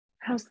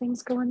How's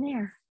things going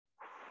there?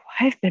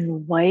 I've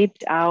been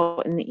wiped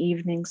out in the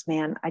evenings,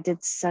 man. I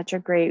did such a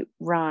great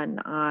run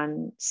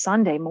on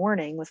Sunday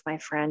morning with my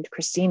friend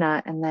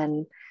Christina. And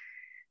then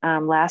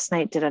last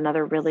night did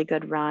another really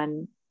good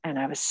run. And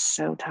I was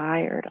so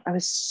tired. I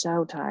was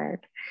so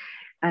tired.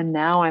 And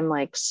now I'm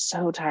like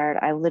so tired.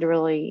 I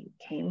literally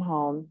came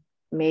home,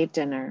 made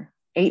dinner,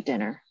 ate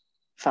dinner,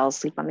 fell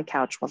asleep on the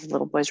couch while the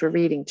little boys were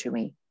reading to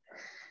me.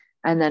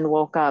 And then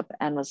woke up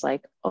and was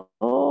like,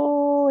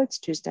 oh, it's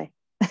Tuesday.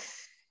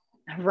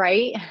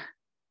 Right?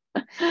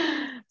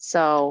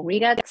 So We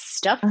got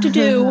stuff to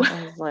do.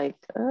 I was like,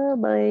 oh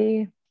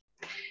boy.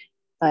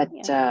 But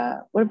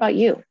what about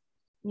you?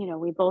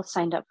 We both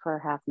signed up for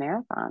half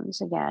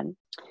marathons again.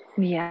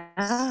 Yeah.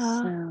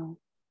 So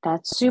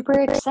that's super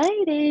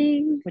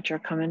exciting. Which are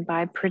coming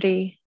by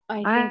pretty.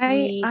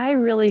 I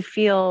really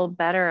feel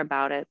better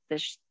about it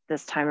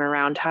this time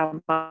around.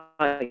 How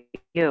about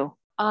you?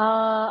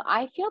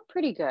 I feel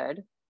pretty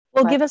good.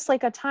 Well, give us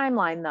like a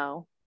timeline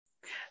though.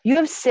 You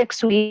have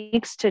 6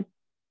 weeks to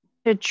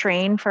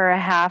train for a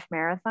half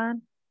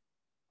marathon?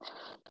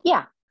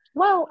 Yeah.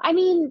 Well, I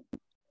mean,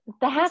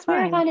 the half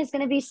fine. marathon is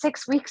going to be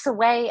 6 weeks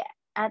away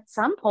at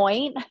some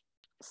point.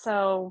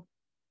 So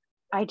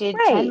I did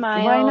 10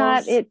 miles. Why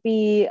not it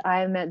be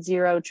I'm at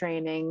 0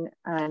 training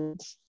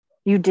and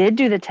you did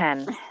do the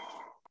 10?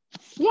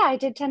 Yeah, I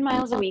did 10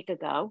 miles a week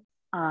ago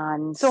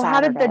on So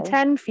Saturday. How did the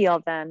 10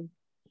 feel then?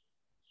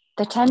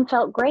 The 10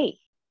 felt great.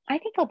 I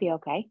think I'll be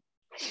okay.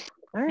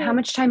 All right. How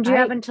much time do you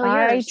have until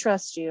yours? I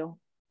trust you.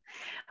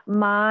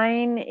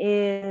 Mine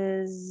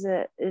is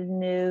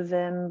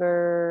November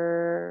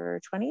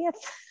 20th,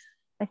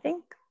 I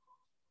think.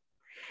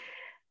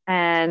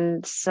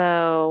 And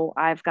so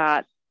I've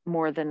got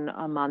more than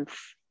a month.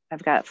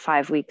 I've got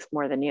 5 weeks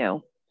more than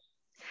you.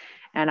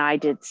 And I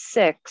did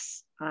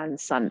 6 on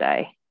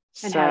Sunday.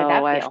 And so how did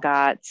that feel? I've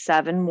got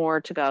 7 more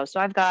to go.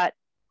 So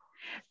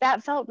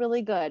that felt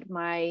really good.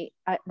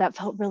 That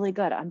felt really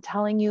good. I'm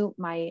telling you,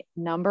 my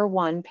number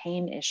one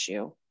pain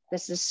issue,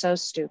 this is so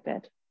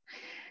stupid,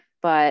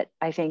 but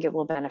I think it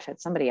will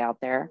benefit somebody out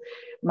there.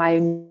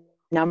 My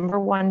number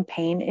one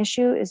pain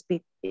issue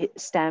it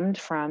stemmed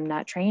from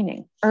not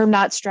training or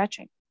not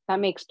stretching. That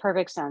makes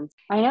perfect sense.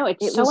 I know,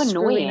 it's it so was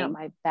annoying. Up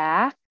my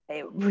back.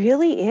 It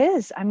really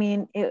is. I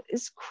mean, it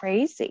is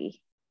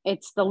crazy.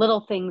 It's the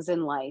little things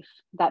in life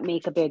that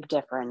make a big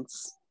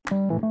difference.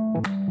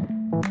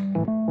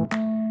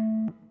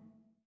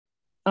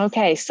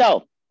 Okay,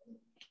 so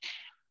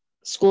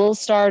school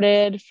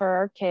started for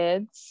our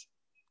kids.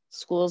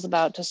 School's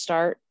about to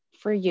start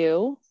for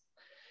you.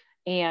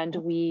 And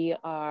we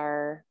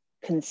are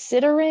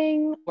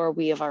considering, or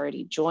we have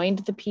already joined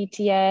the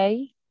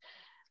PTA,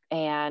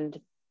 and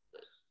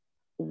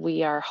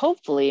we are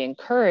hopefully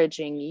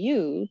encouraging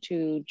you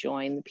to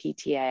join the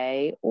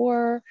PTA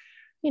or,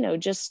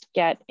 just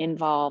get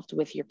involved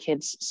with your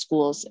kids'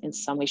 schools in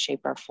some way,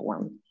 shape, or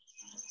form.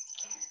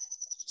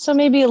 So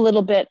maybe a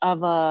little bit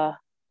of a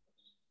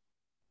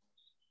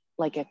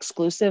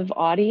exclusive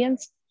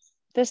audience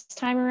this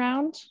time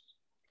around.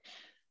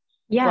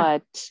 Yeah.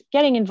 But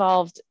getting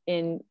involved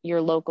in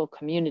your local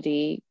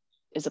community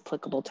is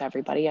applicable to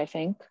everybody, I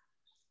think.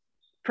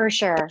 For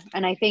sure.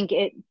 And I think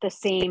the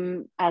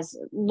same as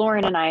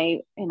Lauren and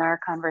I in our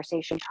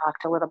conversation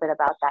talked a little bit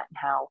about that and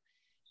how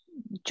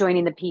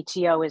joining the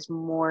PTO is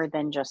more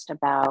than just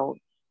about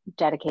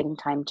dedicating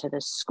time to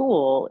the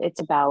school.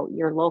 It's about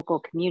your local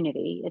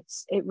community.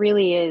 It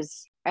really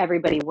is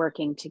everybody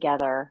working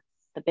together,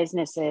 the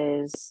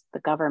businesses, the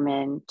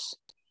government,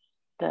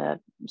 the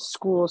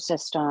school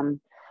system,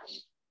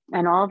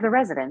 and all of the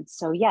residents.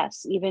 So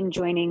yes, even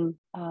joining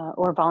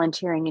or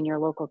volunteering in your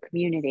local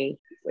community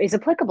is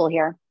applicable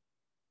here.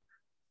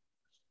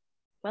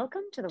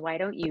 Welcome to the Why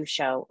Don't You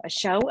Show, a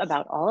show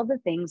about all of the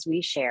things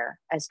we share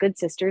as good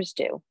sisters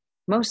do,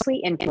 mostly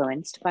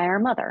influenced by our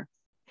mother.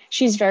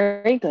 She's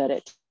very good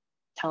at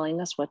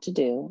telling us what to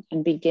do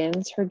and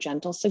begins her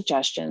gentle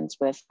suggestions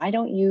with, why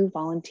don't you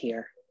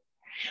volunteer?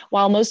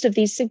 While most of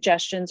these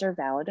suggestions are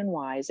valid and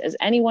wise, as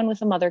anyone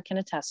with a mother can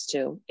attest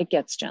to, it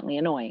gets gently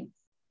annoying.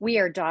 We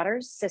are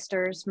daughters,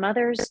 sisters,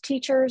 mothers,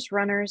 teachers,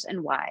 runners,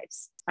 and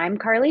wives. I'm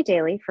Carly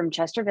Daly from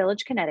Chester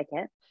Village,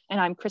 Connecticut. And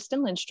I'm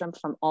Kristen Lindstrom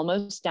from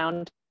almost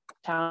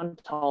downtown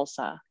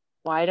Tulsa.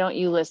 Why don't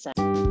you listen?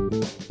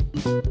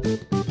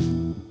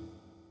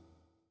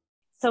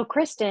 So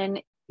Kristen,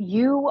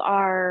 you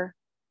are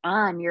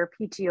on your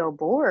PTO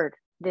board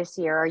this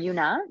year, are you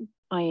not?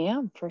 I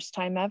am. First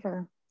time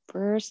ever.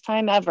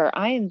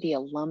 I am the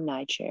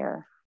alumni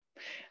chair.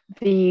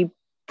 The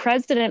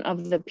president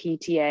of the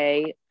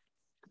PTA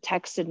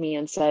texted me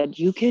and said,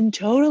 you can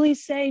totally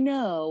say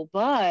no,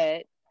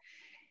 but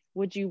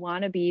would you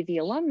want to be the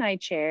alumni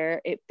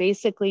chair? It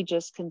basically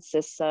just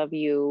consists of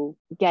you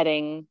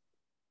getting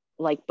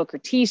like Booker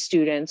T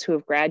students who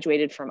have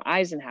graduated from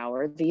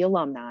Eisenhower, the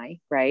alumni,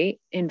 right,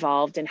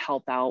 involved and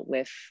help out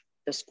with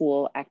the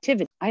school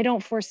activity. I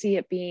don't foresee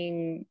it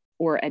being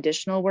or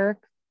additional work.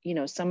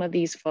 Some of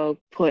these folk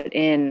put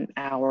in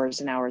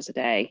hours and hours a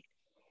day.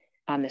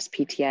 on this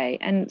PTA.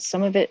 And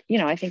some of it,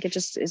 I think it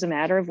just is a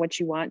matter of what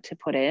you want to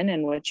put in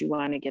and what you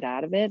want to get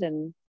out of it.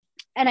 And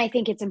I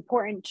think it's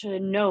important to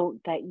note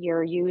that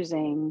you're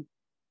using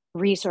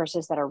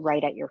resources that are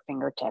right at your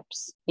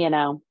fingertips,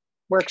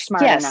 work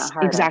smarter, yes, not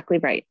harder. Exactly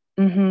right.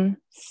 Mm-hmm.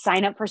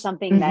 Sign up for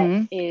something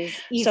that is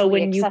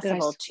easily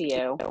accessible to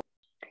you.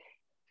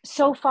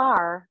 So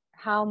far,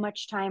 how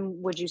much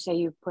time would you say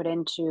you've put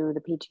into the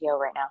PTO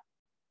right now?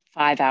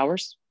 5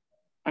 hours.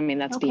 I mean,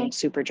 that's being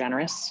super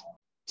generous.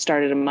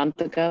 Started a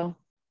month ago.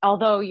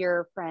 Although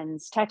your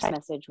friend's text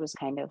message was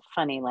kind of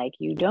funny, like,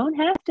 you don't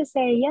have to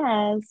say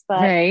yes,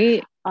 but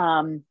right.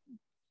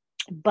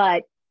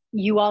 But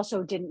you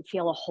also didn't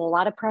feel a whole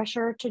lot of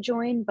pressure to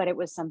join, but it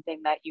was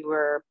something that you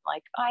were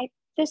like,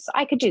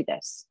 I could do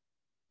this.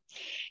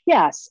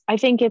 Yes, I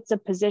think it's a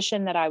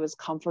position that I was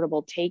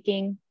comfortable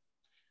taking.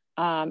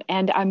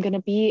 And I'm going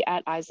to be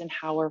at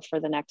Eisenhower for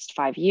the next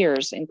 5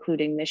 years,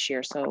 including this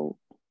year. So,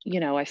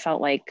 I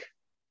felt like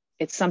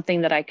it's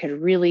something that I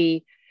could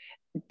really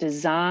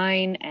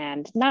design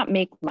and not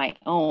make my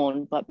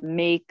own, but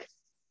make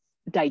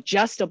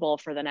digestible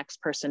for the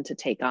next person to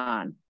take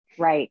on.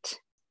 Right.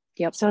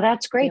 Yep. So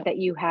that's great that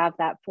you have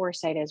that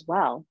foresight as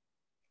well.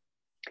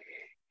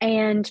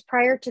 And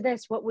prior to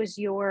this, what was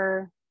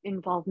your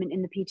involvement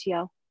in the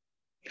PTO?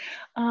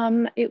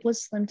 It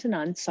was slim to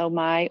none. So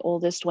my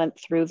oldest went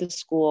through the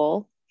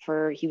school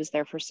he was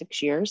there for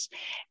 6 years,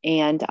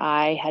 and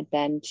I had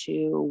been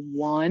to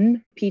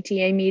one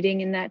PTA meeting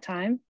in that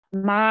time.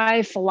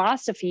 My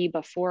philosophy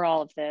before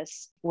all of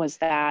this was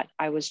that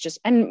I was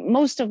and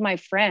most of my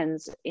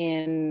friends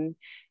in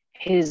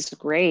his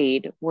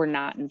grade were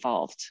not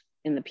involved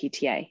in the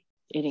PTA.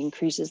 It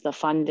increases the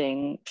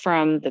funding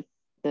from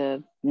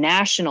the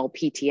national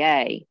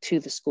PTA to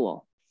the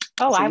school.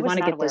 Oh, so I you was want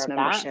to not get those aware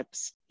of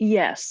memberships. That.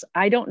 Yes.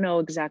 I don't know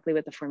exactly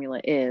what the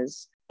formula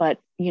is, but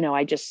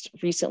I just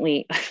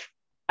recently,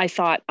 I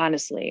thought,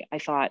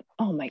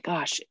 oh my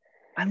gosh,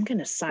 I'm going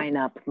to sign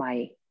up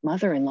my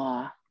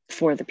mother-in-law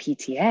for the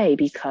PTA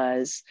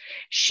because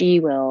she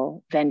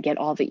will then get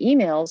all the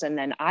emails, and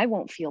then I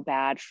won't feel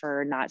bad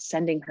for not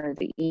sending her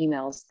the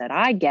emails that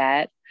I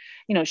get.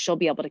 She'll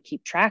be able to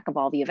keep track of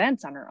all the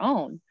events on her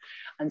own.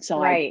 And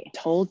so I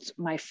told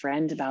my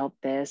friend about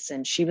this,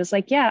 and she was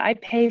like, yeah, I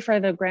pay for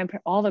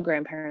all the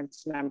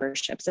grandparents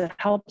memberships. It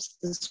helps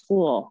the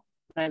school.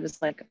 And I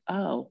was like,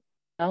 oh,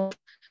 well,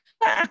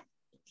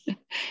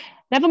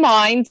 never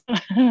mind.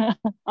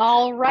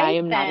 All right. I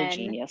am not a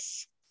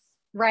genius.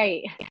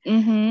 Right.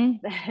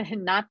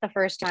 Mm-hmm. Not the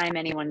first time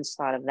anyone's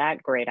thought of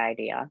that great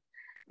idea.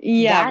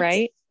 Yeah.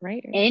 That's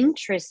right.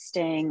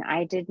 Interesting.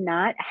 I did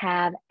not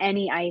have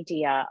any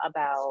idea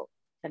about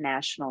the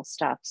national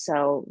stuff.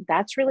 So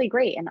that's really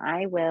great. And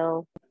I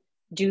will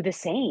do the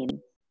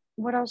same.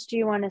 What else do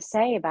you want to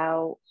say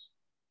about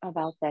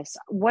this?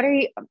 What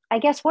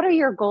are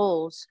your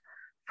goals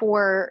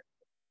for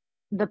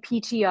the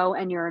PTO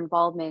and your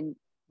involvement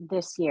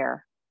this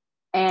year?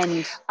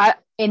 And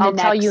in the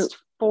next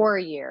 4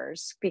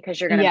 years, because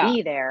you're going to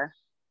be there.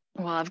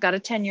 Well, I've got a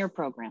 10-year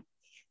program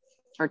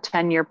or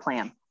 10-year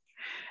plan.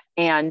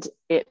 And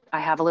I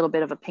have a little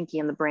bit of a pinky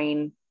in the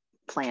brain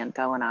plan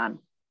going on.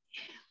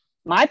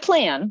 My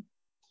plan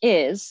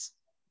is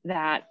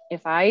that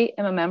if I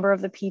am a member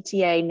of the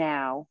PTA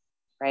now,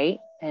 right,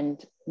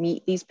 and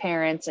meet these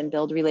parents and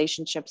build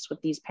relationships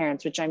with these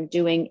parents, which I'm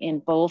doing in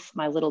both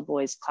my little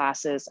boys'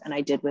 classes, and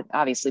I did with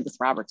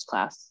Robert's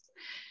class.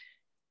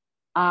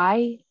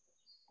 I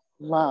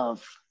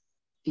love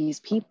these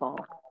people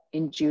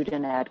in Jude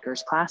and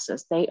Edgar's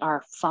classes. They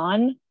are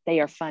fun. They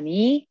are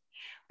funny.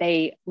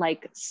 They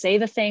say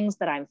the things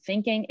that I'm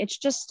thinking. It's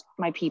just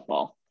my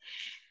people.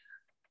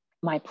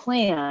 My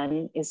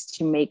plan is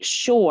to make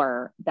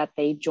sure that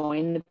they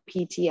join the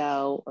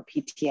PTO or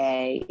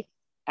PTA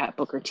at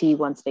Booker T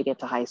once they get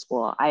to high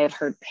school. I have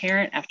heard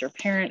parent after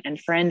parent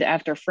and friend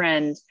after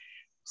friend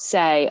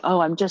say, oh,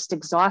 I'm just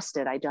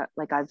exhausted. I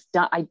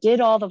did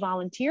all the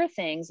volunteer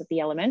things at the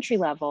elementary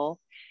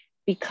level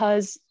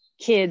because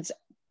kids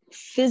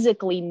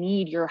physically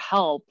need your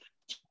help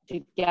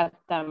to get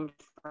them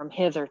from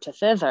hither to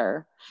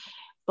thither.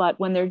 But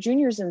when they're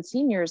juniors and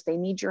seniors, they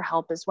need your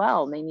help as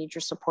well. And they need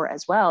your support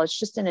as well. It's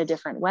just in a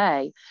different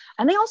way.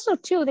 And they also,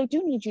 too, they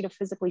do need you to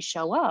physically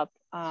show up.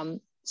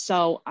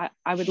 So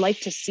I would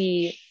like to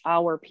see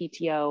our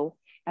PTO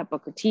at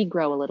Booker T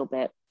grow a little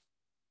bit.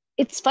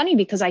 It's funny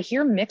because I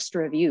hear mixed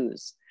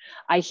reviews.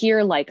 I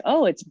hear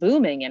oh, it's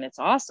booming and it's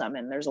awesome.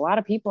 And there's a lot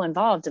of people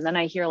involved. And then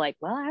I hear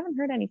well, I haven't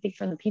heard anything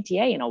from the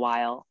PTA in a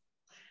while.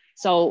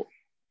 So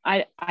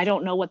I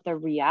don't know what the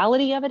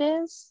reality of it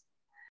is.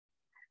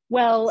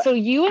 Well, so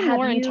you and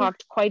Lauren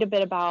talked quite a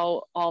bit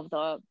about all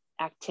the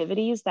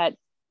activities that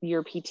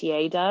your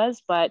PTA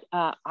does, but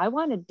I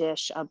want to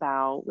dish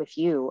with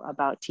you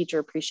about Teacher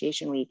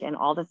Appreciation Week and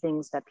all the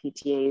things that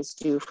PTAs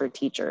do for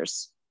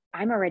teachers.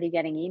 I'm already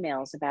getting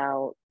emails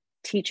about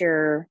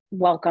teacher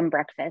welcome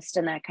breakfast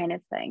and that kind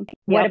of thing. Yep.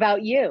 What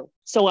about you?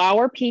 So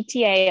our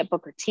PTA at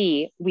Booker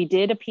T, we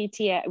did a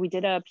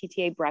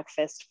PTA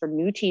breakfast for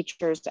new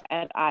teachers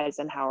at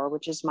Eisenhower,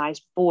 which is my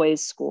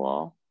boys'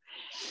 school.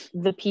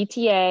 The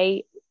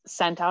PTA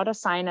sent out a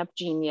sign-up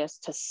genius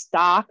to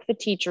stock the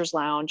teacher's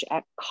lounge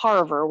at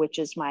Carver, which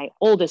is my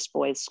oldest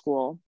boy's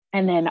school.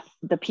 And then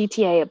the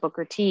PTA at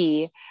Booker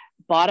T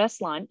bought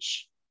us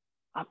lunch,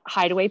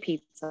 Hideaway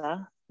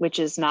Pizza, which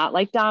is not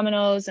like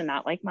Domino's and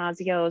not like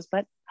Mazzio's,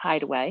 but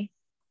Hideaway.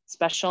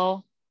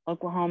 Special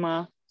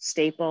Oklahoma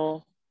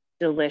staple,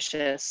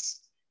 delicious.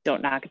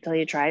 Don't knock it till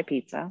you try a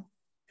pizza.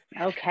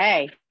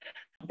 Okay.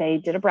 They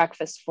did a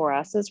breakfast for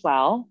us as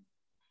well,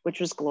 which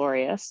was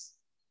glorious.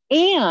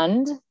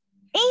 And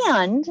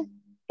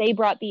they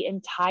brought the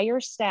entire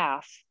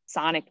staff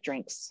Sonic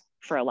drinks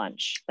for a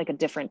lunch, like a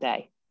different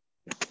day.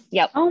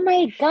 Yep. Oh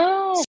my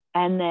God.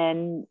 And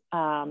then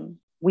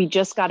we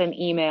just got an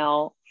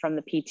email from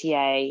the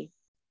PTA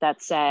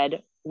that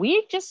said,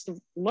 we just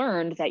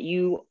learned that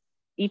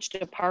each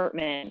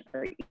department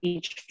or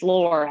each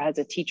floor has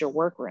a teacher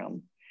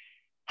workroom.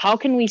 How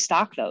can we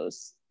stock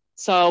those?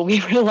 So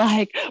we were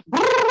like,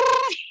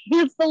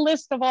 here's the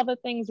list of all the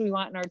things we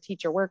want in our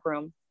teacher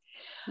workroom.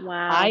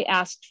 Wow. I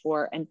asked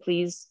for, and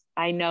please,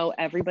 I know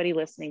everybody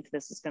listening to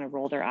this is going to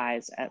roll their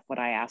eyes at what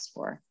I asked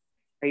for.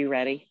 Are you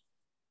ready?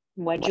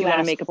 What do you want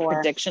to make a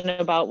prediction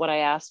about what I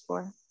asked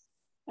for?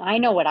 I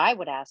know what I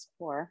would ask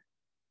for.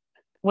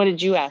 What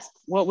did you ask?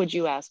 What would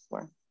you ask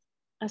for?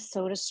 A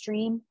Soda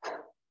Stream.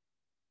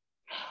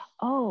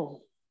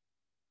 Oh,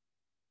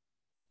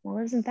 well,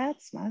 isn't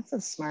that smart? That's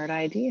a smart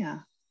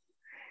idea.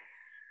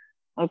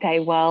 Okay,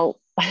 well,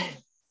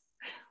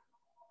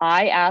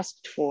 I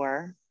asked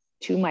for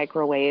 2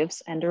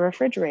 microwaves and a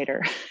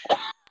refrigerator.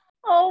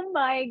 Oh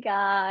my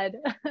God.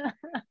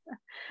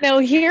 No,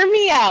 hear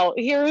me out.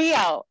 Hear me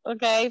out.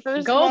 Okay.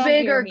 First go of all,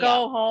 big or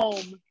go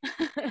home.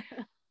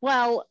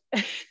 Well,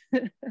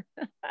 the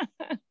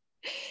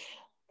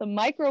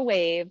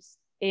microwaves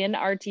in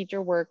our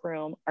teacher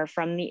workroom are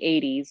from the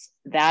 80s.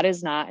 That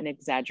is not an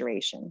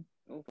exaggeration.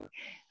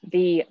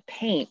 The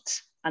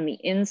paint on the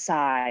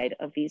inside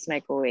of these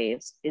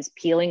microwaves is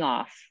peeling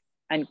off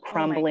and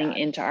crumbling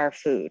into our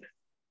food.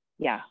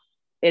 Yeah,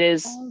 it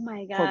is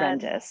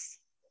horrendous.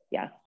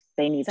 Yeah,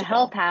 they need it's a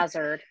health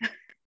hazard.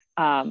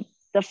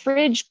 The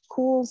fridge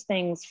cools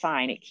things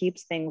fine. It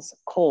keeps things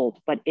cold,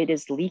 but it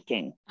is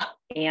leaking.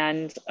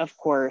 And of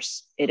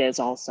course, it is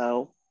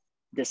also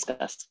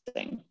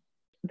disgusting.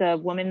 The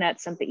woman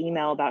that sent the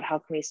email about how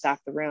can we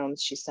stock the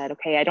rooms, she said,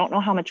 okay, I don't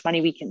know how much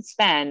money we can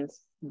spend,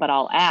 but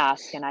I'll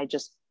ask. And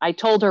I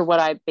told her what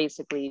I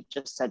basically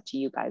just said to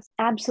you guys.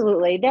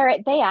 Absolutely.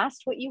 They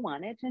asked what you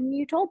wanted and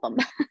you told them.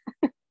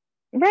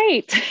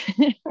 Right.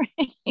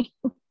 Right.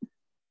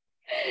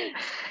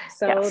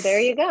 So yes.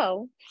 There you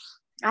go.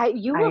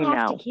 You will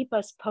have to keep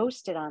us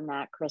posted on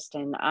that,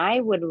 Kristen. I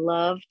would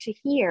love to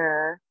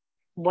hear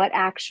what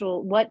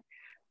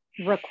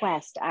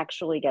request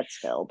actually gets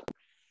filled.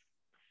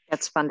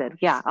 Gets funded.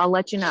 Yeah, I'll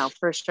let you know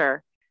for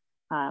sure.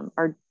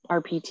 Our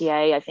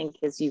PTA, I think,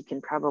 as you can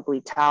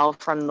probably tell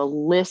from the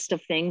list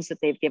of things that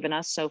they've given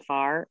us so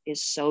far,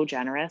 is so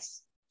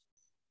generous.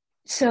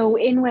 So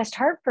in West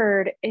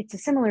Hartford, it's a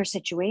similar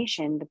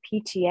situation. The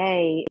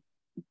PTA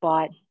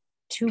bought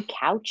 2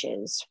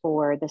 couches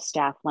for the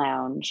staff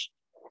lounge.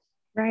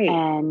 Right.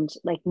 And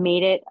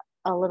made it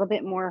a little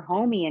bit more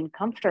homey and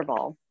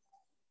comfortable.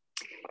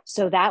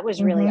 So that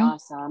was really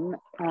awesome.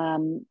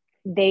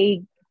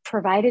 They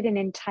provided an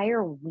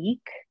entire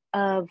week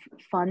of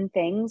fun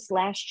things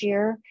last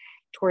year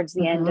towards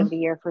the end of the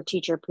year for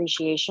Teacher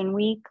Appreciation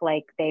Week.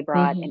 Like they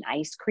brought an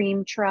ice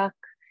cream truck.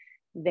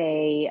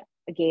 They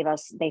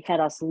fed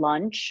us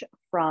lunch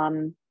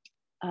from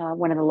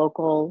one of the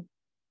local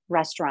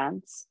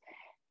restaurants.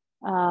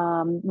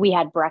 We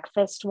had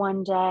breakfast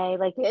one day.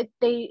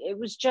 It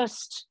was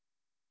just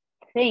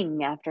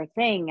thing after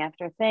thing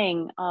after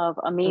thing of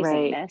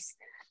amazingness.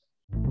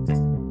 Right.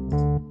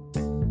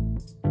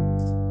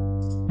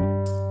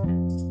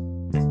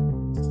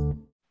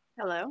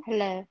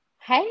 Hello.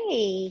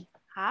 Hey.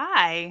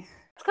 Hi.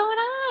 What's going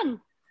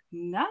on?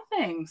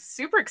 Nothing.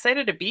 Super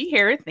excited to be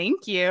here.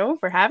 Thank you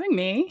for having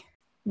me.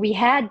 We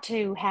had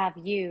to have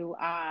you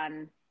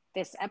on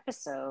this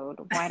episode.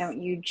 Why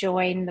don't you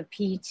join the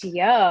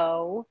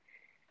PTO?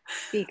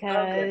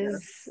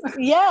 Because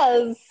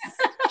yes,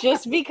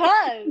 just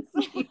because.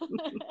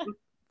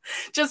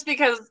 Just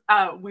because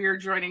we're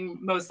joining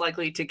most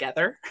likely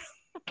together.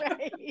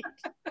 Right.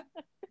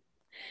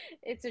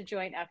 It's a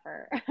joint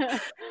effort.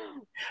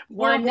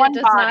 One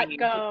does not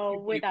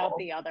go without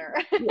the other.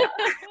 Yeah.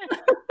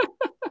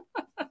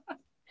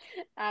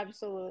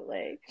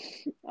 Absolutely.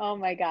 Oh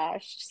my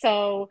gosh.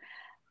 So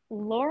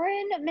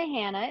Lauren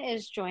Mahana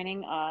is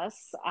joining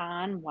us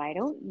on Why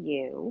Don't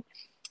You?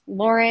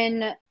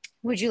 Lauren,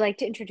 would you like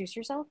to introduce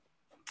yourself?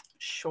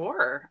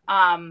 Sure.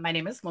 My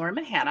name is Lauren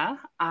Mahana.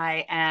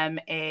 I am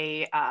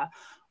a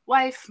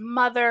wife,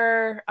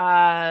 mother,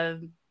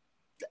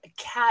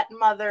 cat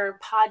mother,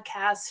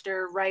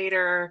 podcaster,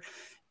 writer,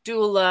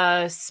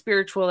 doula,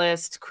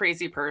 spiritualist,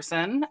 crazy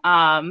person.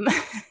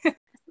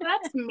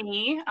 That's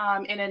me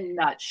in a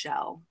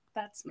nutshell.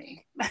 That's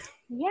me.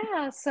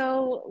 Yeah.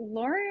 So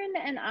Lauren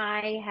and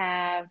I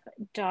have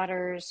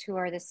daughters who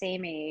are the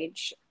same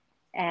age.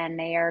 and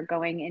they are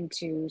going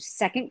into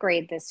second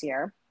grade this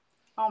year.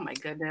 Oh my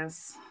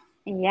goodness.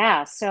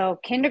 Yeah, so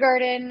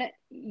kindergarten,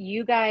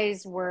 you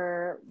guys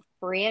were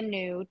brand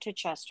new to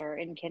Chester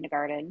in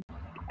kindergarten.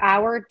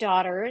 Our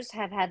daughters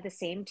have had the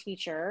same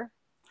teacher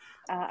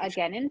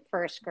again in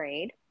first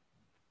grade.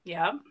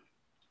 Yep.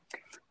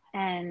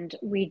 And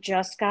we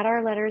just got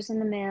our letters in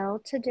the mail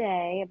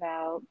today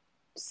about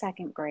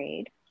second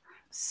grade.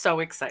 So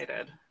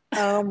excited.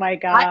 Oh my I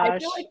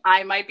gosh. feel like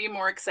I might be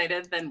more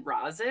excited than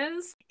Roz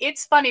is.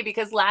 It's funny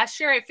because last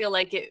year I feel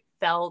like it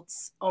felt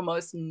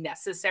almost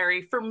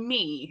necessary for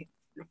me,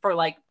 for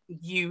like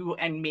you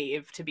and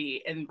Maeve to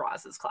be in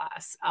Roz's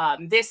class.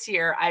 This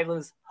year I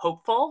was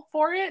hopeful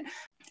for it.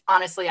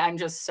 Honestly, I'm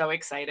just so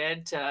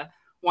excited to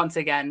once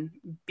again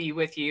be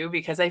with you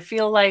because I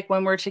feel like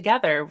when we're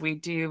together, we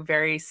do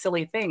very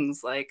silly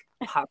things like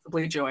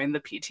possibly join the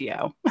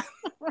PTO.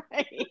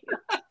 Right.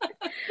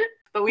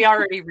 But we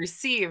already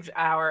received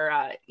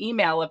our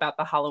email about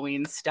the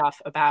Halloween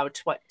stuff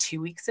about 2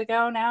 weeks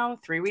ago now,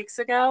 3 weeks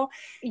ago.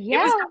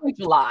 Yeah. It was definitely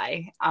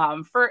July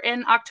for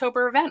an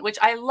October event, which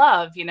I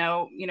love.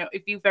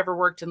 If you've ever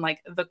worked in like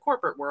the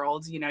corporate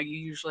world, you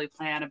usually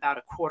plan about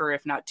a quarter,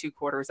 if not 2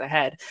 quarters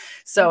ahead.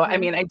 So, I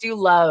mean, I do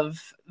love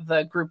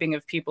the grouping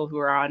of people who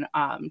are on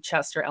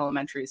Chester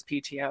Elementary's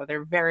PTO.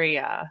 They're very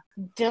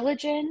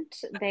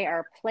diligent. They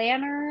are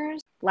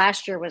planners.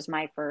 Last year was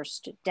my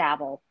first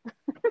dabble.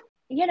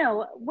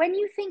 When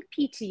you think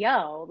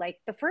PTO, like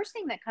the first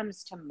thing that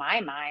comes to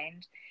my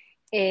mind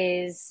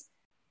is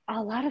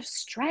a lot of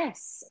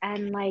stress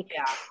and like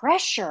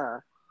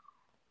pressure.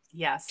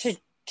 Yes.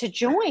 To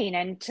join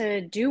and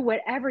to do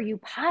whatever you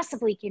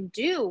possibly can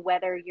do,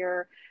 whether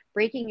you're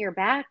breaking your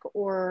back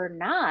or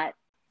not.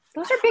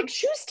 Those are big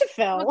shoes to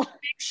fill.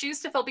 Big shoes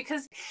to fill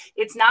because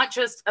it's not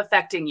just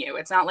affecting you.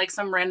 It's not like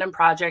some random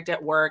project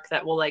at work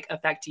that will like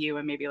affect you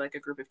and maybe like a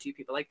group of 2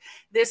 people. Like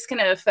this can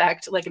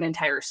affect like an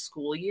entire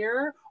school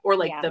year or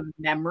like the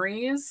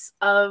memories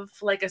of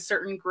like a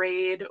certain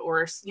grade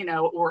or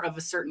of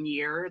a certain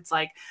year. It's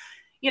like,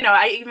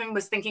 I even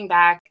was thinking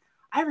back,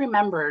 I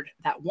remembered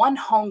that one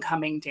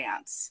homecoming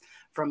dance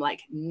from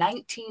like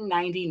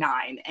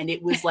 1999 and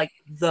it was like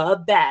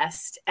the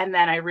best. And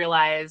then I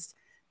realized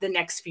the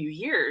next few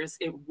years,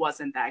 it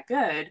wasn't that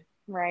good.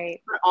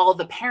 Right. But all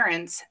the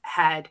parents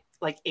had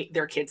like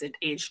their kids had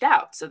aged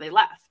out. So they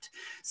left.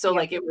 So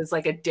like, it was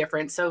like a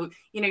different, so,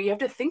 you have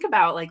to think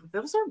about like,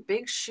 those are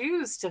big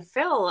shoes to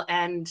fill.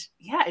 And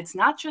yeah, it's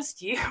not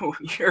just you,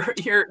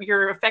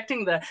 you're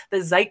affecting the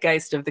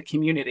zeitgeist of the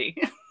community.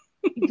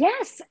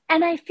 Yes.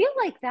 And I feel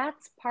like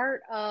that's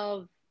part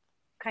of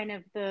kind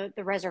of the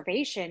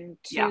reservation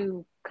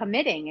to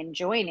committing and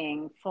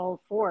joining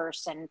full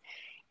force and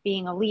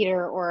being a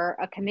leader or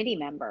a committee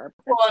member.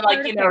 Well, and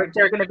like,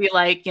 they're going to be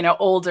like,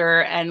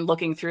 older and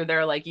looking through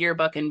their like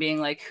yearbook and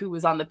being like, who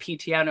was on the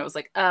PTO? And it was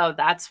like, oh,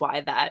 that's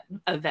why that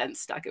event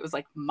stuck. It was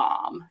like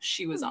mom,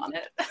 she was on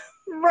it.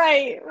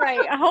 Right.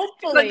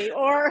 Hopefully, like,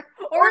 or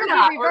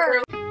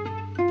not.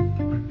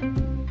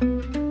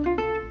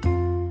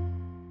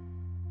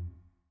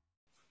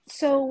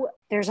 So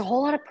there's a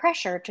whole lot of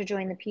pressure to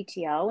join the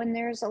PTO and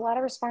there's a lot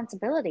of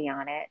responsibility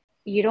on it.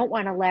 You don't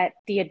want to let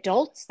the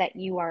adults that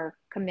you are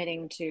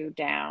committing to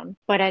down.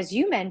 But as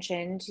you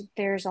mentioned,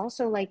 there's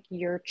also like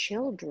your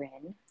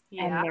children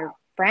and their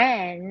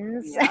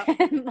friends.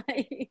 And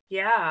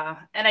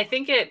and I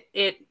think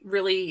it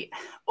really,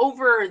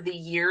 over the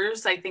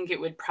years, I think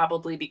it would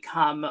probably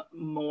become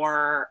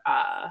more,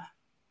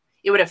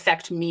 it would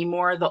affect me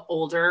more the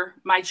older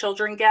my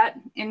children get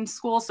in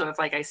school. So if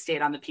like I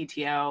stayed on the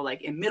PTO,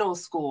 like in middle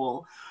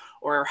school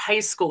or high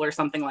school or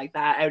something like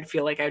that, I would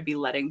feel like I'd be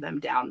letting them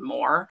down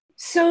more.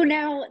 So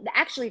now,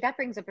 actually, that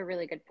brings up a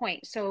really good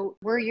point. So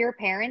were your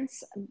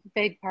parents a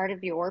big part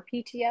of your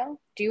PTO?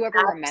 Do you ever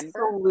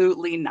remember?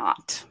 Absolutely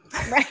not.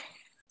 Right.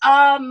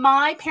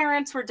 My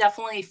parents were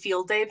definitely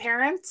field day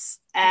parents,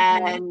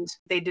 and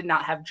they did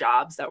not have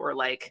jobs that were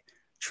like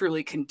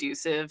truly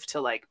conducive to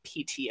like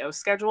PTO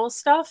schedule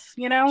stuff,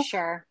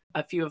 Sure.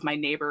 A few of my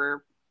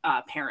neighbor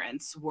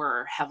parents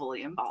were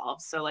heavily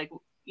involved. So like,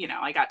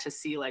 I got to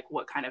see like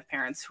what kind of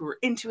parents who were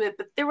into it,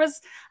 but there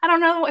was, I don't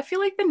know, I feel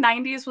like the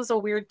 90s was a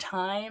weird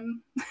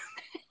time.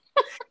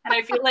 And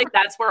I feel like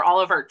that's where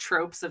all of our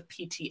tropes of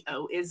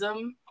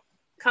PTO-ism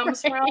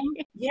comes from.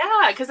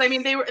 Yeah, because I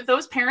mean,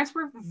 those parents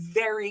were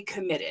very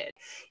committed.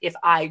 If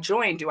I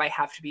join, do I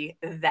have to be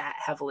that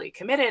heavily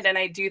committed? And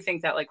I do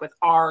think that like with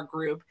our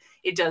group,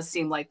 it does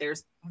seem like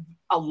there's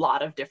a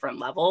lot of different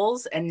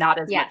levels and not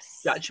as much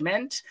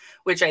judgment,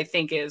 which I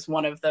think is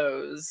one of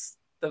those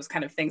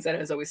kind of things that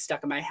has always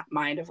stuck in my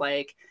mind of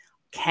like,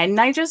 can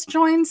I just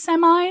join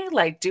semi?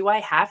 Like, do I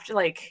have to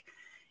like,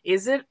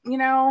 is it,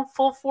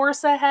 full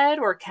force ahead,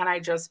 or can I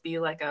just be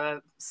like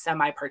a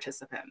semi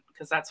participant?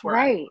 Because that's where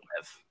I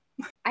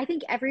live. I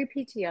think every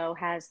PTO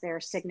has their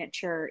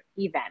signature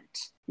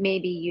event.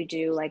 Maybe you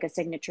do like a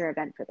signature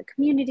event for the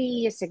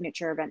community, a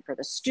signature event for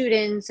the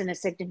students, and a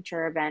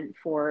signature event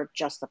for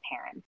just the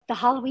parent. The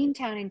Halloween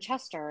Town in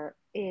Chester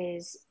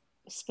is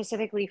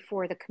specifically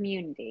for the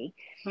community.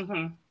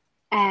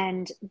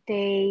 And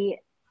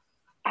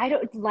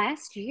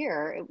last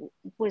year it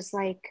was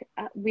like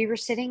we were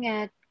sitting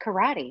at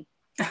karate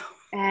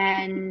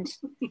and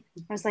I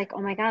was like,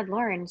 oh my God,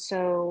 Lauren,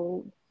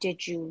 so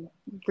did you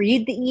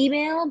read the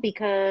email?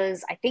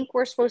 Because I think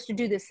we're supposed to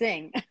do this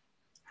thing.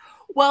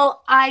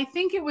 Well, I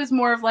think it was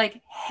more of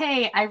like,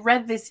 hey, I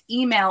read this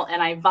email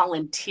and I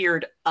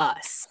volunteered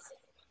us.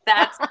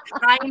 That's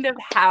kind of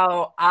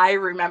how I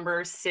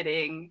remember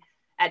sitting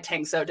at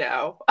Tang So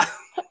Do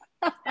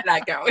and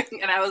not going.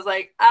 And I was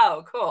like,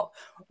 oh, cool.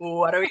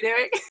 What are we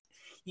doing?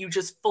 You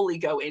just fully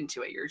go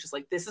into it. You're just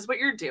like, this is what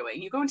you're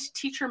doing. You go into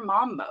teacher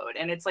mom mode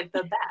and it's like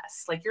the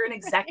best. Like you're an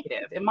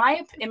executive. In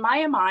my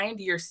mind,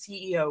 you're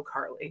CEO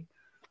Carly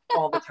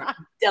all the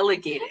time,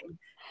 delegating.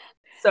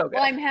 So good.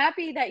 Well, I'm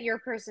happy that your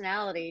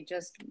personality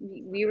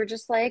we were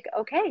just like,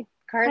 okay,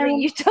 Carly,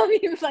 you tell me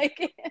you like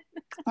it.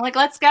 I'm like,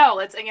 let's go.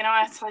 It's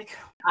like,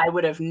 I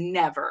would have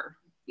never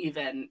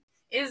even,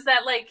 is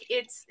that like,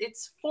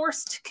 it's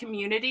forced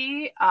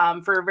community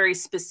for very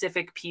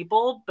specific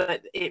people,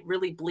 but it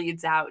really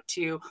bleeds out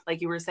to,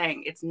 like you were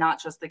saying, it's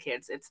not just the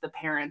kids, it's the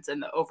parents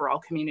and the overall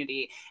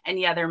community. And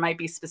yeah, there might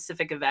be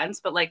specific events,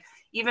 but like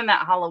even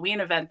that Halloween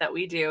event that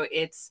we do,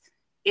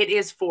 it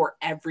is for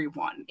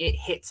everyone. It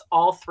hits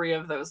all three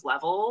of those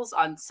levels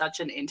on such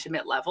an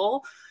intimate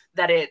level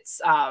that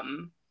it's,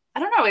 I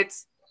don't know,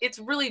 it's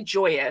really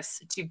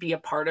joyous to be a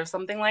part of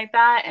something like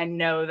that and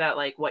know that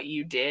like what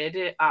you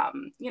did,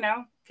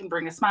 can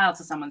bring a smile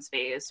to someone's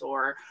face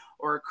or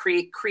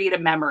create a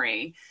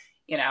memory,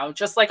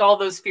 just like all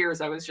those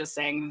fears I was just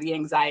saying, the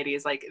anxiety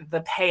is like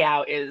the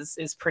payout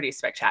is pretty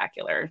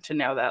spectacular to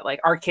know that like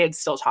our kids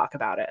still talk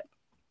about it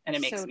and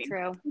it makes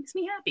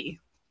me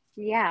happy.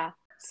 Yeah.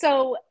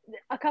 So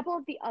a couple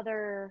of the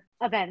other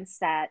events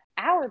that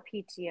our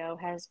PTO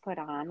has put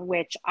on,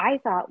 which I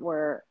thought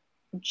were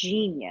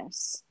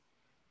genius,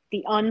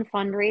 the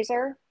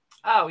Unfundraiser.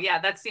 Oh yeah,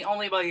 that's the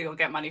only way you'll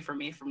get money from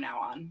me from now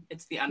on.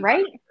 It's the Unfundraiser.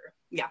 Right?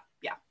 Yeah.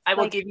 I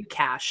will give you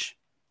cash.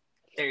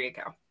 There you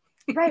go.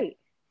 Right.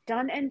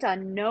 Done and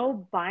done.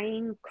 No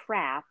buying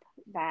crap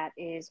that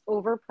is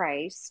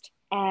overpriced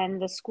and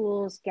the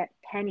schools get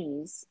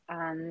pennies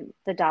on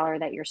the dollar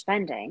that you're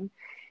spending.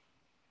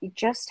 You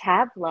just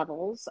have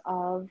levels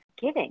of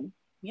giving.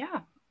 Yeah.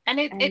 And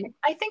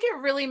I think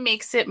it really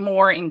makes it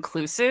more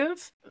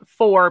inclusive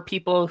for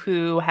people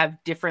who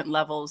have different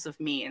levels of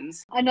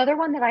means. Another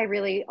one that I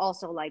really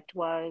also liked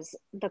was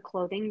the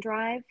clothing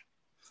drive.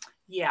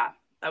 Yeah,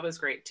 that was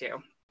great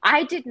too.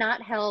 I did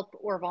not help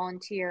or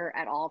volunteer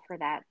at all for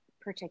that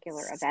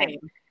particular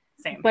event.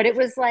 Same. But it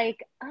was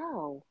like,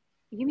 oh,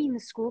 you mean the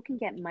school can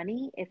get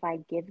money if I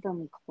give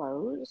them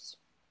clothes?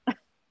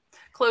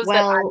 Clothes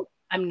that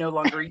I'm no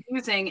longer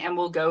using and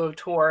will go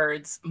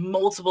towards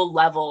multiple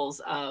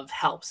levels of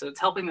help. So it's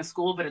helping the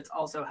school, but it's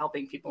also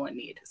helping people in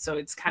need. So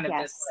it's kind of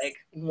this like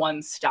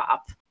one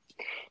stop.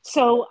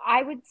 So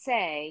I would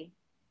say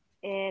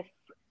if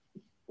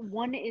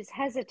one is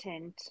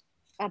hesitant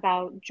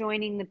about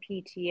joining the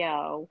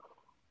PTO,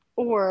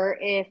 or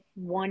if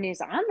one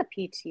is on the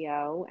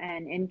PTO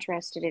and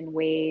interested in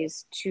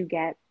ways to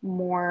get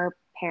more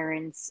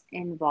parents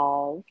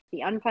involved, the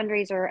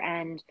Unfundraiser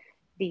and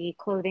the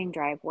clothing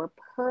drive were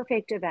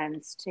perfect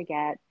events to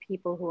get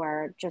people who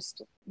are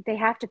they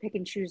have to pick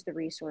and choose the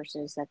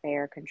resources that they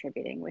are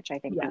contributing, which I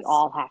think we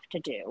all have to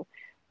do.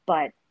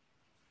 But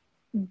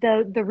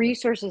the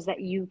resources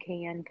that you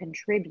can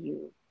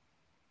contribute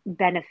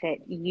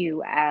benefit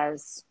you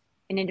as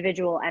an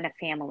individual and a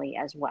family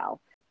as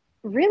well.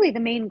 Really, the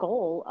main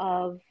goal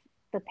of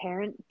the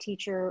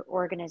parent-teacher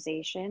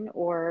organization,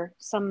 or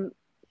some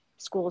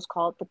schools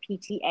call it the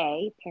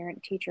PTA,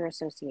 Parent-Teacher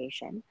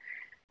Association,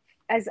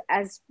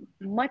 as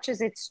much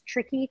as it's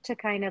tricky to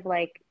kind of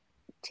like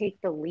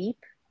take the leap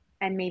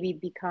and maybe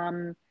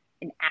become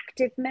an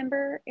active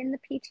member in the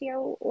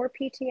PTO or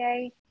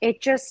PTA,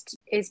 it just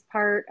is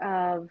part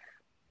of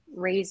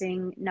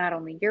raising not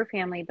only your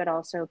family, but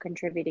also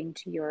contributing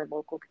to your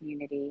local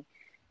community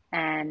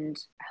and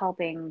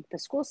helping the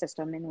school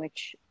system in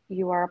which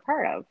you are a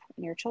part of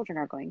and your children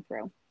are going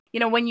through.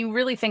 When you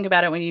really think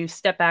about it, when you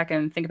step back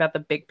and think about the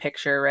big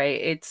picture,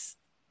 right? It's,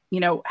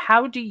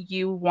 how do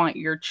you want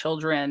your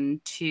children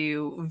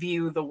to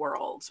view the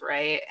world,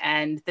 right?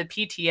 And the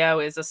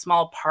PTO is a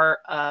small part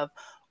of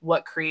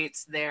what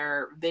creates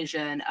their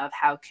vision of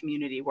how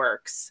community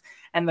works.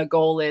 And the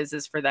goal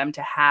is for them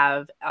to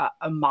have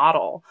a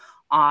model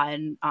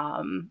on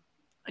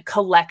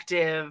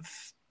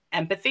collective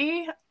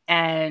empathy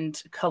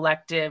and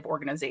collective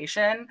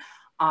organization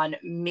on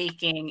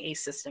making a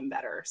system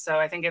better. So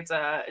I think it's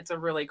a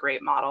really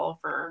great model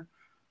for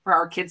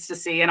our kids to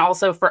see and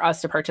also for us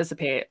to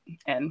participate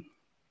in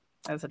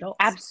as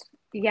adults.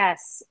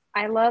 Yes.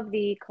 I love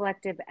the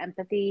collective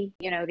empathy,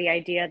 the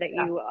idea that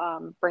you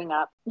bring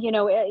up.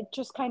 It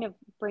just kind of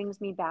brings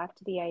me back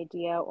to the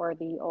idea or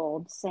the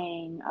old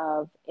saying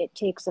of it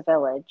takes a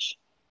village.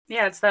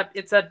 Yeah, it's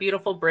that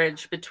beautiful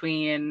bridge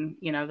between,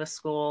 the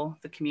school,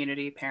 the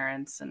community,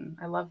 parents, and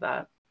I love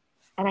that.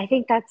 And I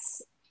think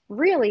that's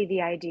really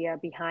the idea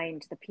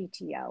behind the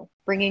PTO,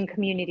 bringing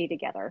community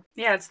together.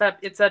 Yeah, it's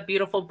that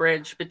beautiful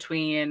bridge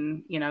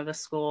between, you know, the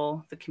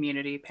school, the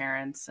community,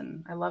 parents,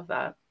 and I love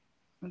that.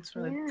 It's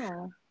really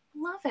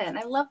love it.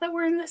 I love that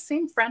we're in the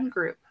same friend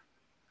group.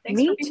 Thanks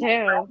Me for being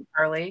too, friend,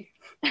 Carly.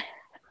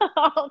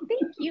 Oh,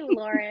 thank you,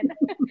 Lauren.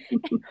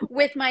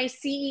 With my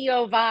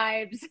CEO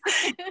vibes.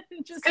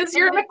 Just because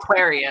you're an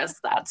Aquarius,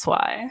 that's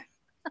why.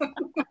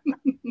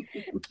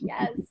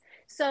 Yes.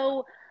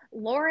 So,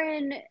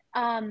 Lauren,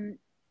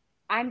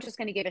 I'm just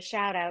going to give a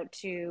shout out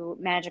to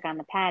Magic on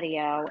the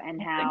Patio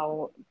and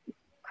how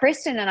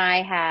Kristen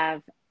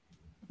and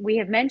we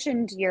have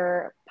mentioned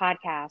your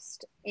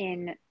podcast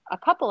in a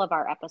couple of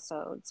our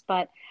episodes,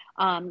 but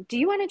do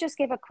you want to just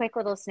give a quick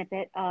little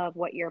snippet of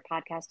what your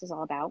podcast is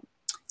all about?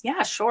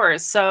 Yeah, sure.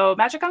 So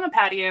Magic on the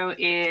Patio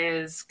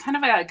is kind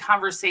of a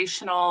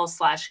conversational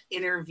 /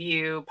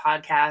 interview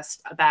podcast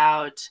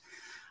about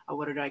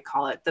what did I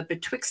call it? The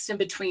betwixt and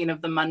between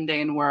of the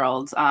mundane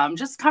world.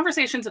 Just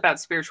conversations about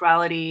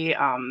spirituality,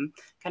 kind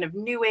of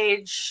new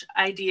age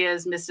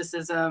ideas,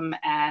 mysticism,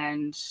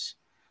 and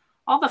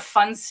all the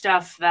fun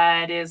stuff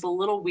that is a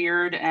little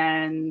weird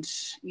and,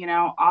 you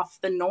know, off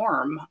the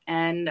norm.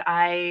 And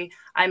I'm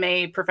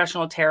a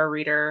professional tarot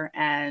reader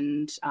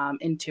and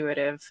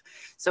intuitive.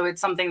 So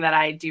it's something that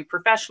I do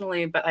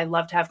professionally, but I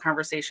love to have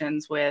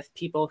conversations with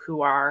people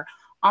who are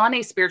on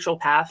a spiritual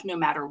path, no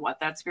matter what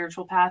that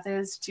spiritual path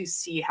is, to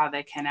see how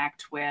they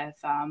connect with,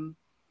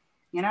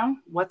 you know,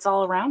 what's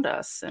all around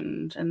us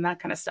and that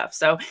kind of stuff.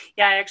 So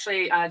yeah, I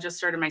actually just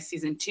started my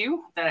season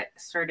 2 that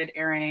started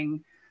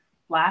airing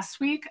last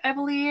week, I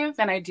believe.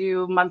 And I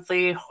do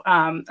monthly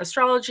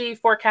astrology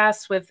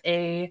forecasts with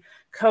a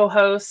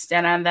co-host.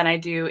 And then I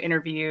do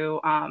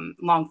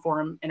long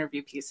form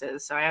interview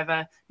pieces. So I have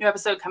a new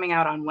episode coming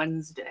out on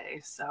Wednesday.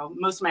 So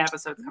most of my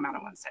episodes come out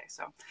on Wednesday.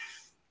 So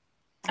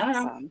I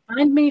don't know.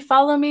 Find me,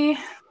 follow me,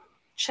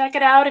 check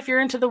it out if you're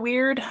into the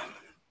weird.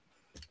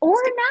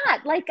 Or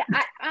not. Like,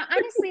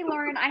 honestly,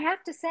 Lauren, I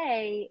have to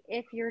say,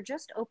 if you're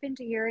just open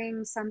to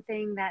hearing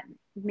something that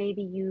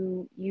maybe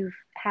you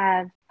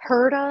have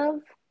heard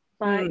of,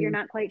 but you're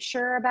not quite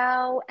sure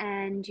about,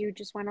 and you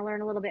just want to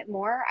learn a little bit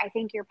more, I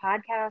think your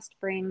podcast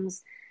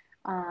brings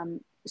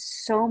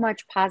so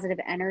much positive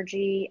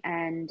energy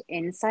and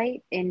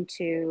insight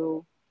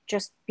into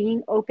just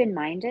being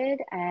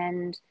open-minded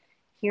and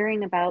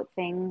hearing about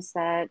things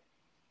that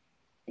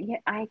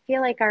I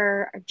feel like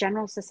our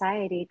general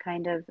society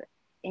kind of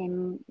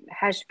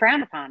has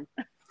frowned upon.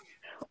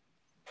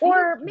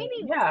 Or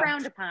maybe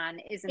frowned upon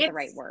isn't the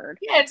right word.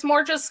 Yeah, it's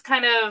more just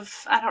kind of,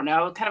 I don't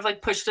know, kind of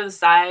like pushed to the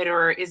side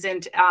or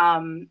isn't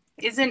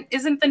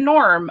the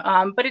norm.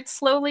 But it's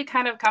slowly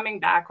kind of coming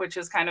back, which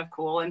is kind of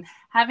cool. And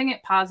having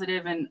it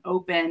positive and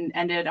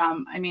open-ended.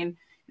 I mean,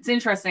 it's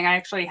interesting. I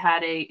actually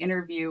had a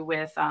interview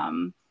with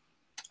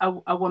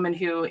a woman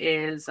who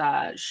is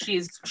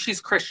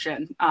she's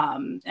Christian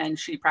and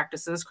she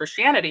practices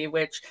Christianity,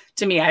 which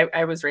to me,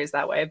 I was raised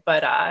that way,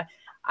 but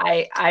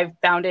I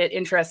found it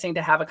interesting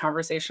to have a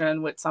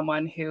conversation with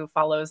someone who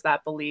follows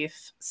that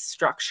belief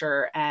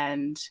structure.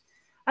 And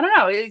I don't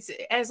know,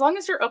 as long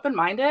as you're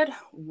open-minded,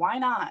 why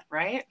not,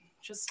 right?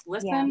 Just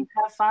listen,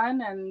 have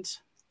fun, and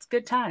it's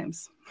good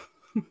times.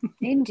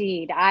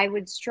 Indeed. I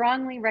would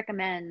strongly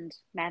recommend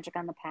Magic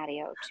on the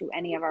Patio to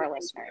any of our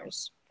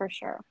listeners, for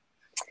sure.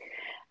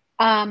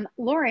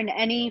 Lauren,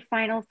 any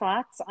final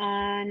thoughts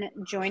on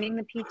joining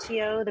the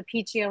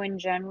PTO in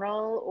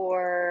general,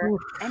 or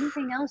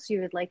anything else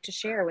you would like to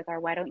share with our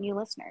Why Don't You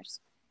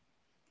listeners?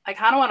 I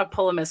kind of want to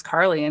pull a Miss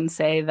Carly and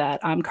say that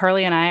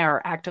Carly and I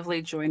are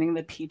actively joining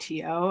the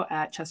PTO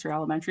at Chester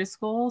Elementary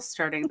School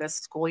starting this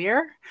school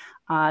year,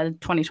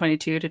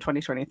 2022 to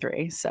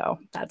 2023. So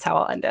that's how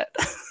I'll end it.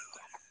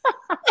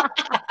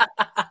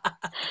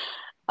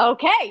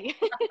 Okay.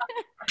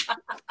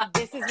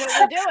 This is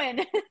what we're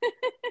doing.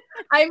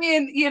 I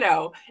mean, you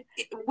know,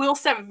 we'll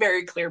set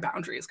very clear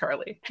boundaries,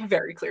 Carly.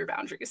 Very clear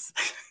boundaries.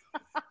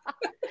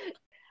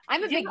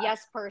 I'm a big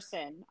yes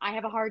person. I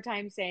have a hard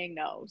time saying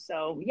no.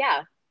 So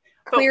yeah,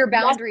 clear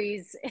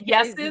boundaries.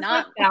 Yes is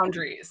not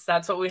boundaries.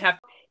 That's what we have.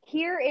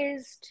 Here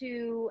is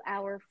to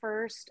our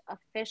first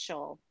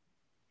official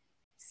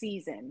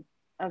season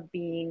of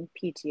being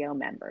PTO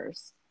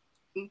members.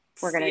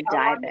 We're going to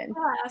dive in.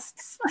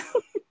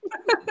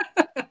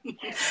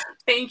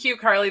 Thank you,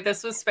 Carly.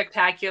 This was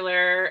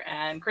spectacular.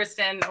 And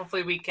Kristen,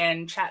 hopefully we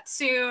can chat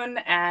soon.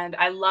 And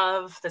I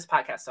love this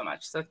podcast so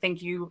much. So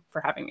thank you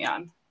for having me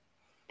on.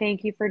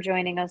 Thank you for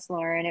joining us,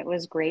 Lauren. It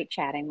was great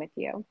chatting with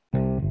you.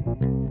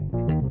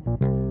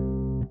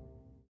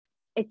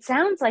 It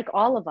sounds like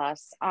all of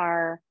us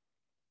are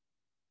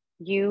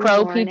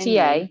pro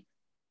PTA.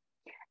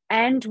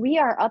 And we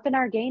are up in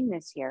our game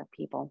this year,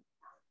 people.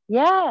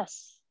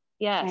 Yes.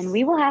 Yes. And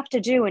we will have to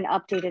do an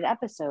updated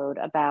episode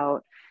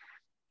about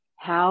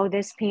how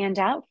this panned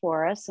out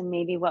for us and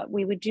maybe what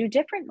we would do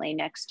differently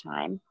next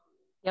time.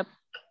 Yep.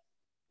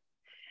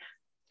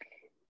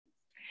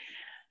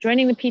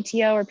 Joining the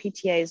PTO or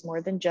PTA is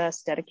more than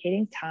just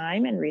dedicating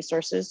time and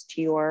resources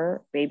to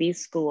your baby's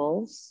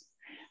schools.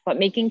 but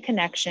making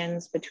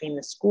connections between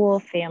the school,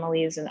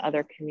 families, and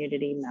other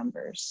community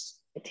members.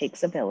 It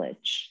takes a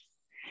village.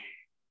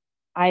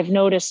 I've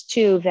noticed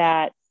too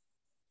that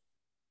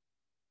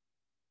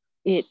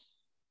the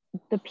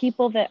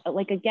people that,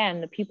 like,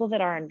 again, the people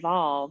that are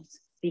involved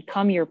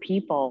become your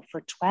people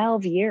for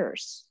 12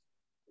 years.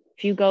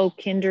 If you go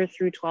kinder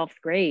through 12th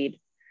grade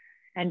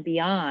and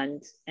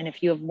beyond, and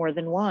if you have more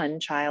than one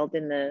child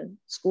in the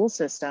school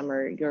system,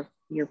 or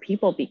your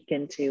people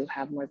begin to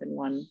have more than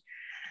one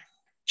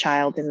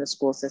child in the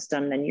school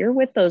system, then you're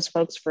with those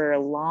folks for a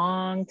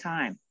long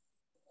time.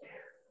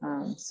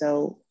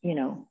 So, you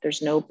know,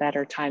 there's no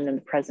better time than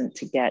the present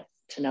to get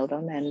to know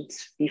them and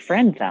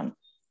befriend them.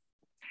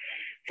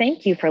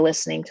 Thank you for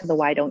listening to the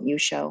Why Don't You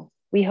Show.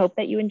 We hope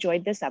that you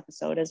enjoyed this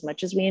episode as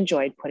much as we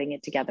enjoyed putting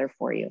it together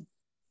for you.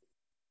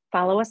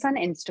 Follow us on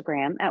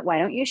Instagram at Why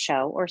Don't You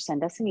Show, or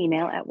send us an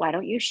email at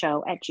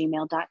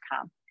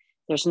whydon'tyoushow@gmail.com.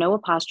 There's no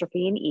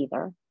apostrophe in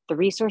either. The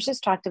resources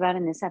talked about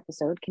in this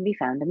episode can be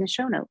found in the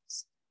show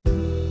notes.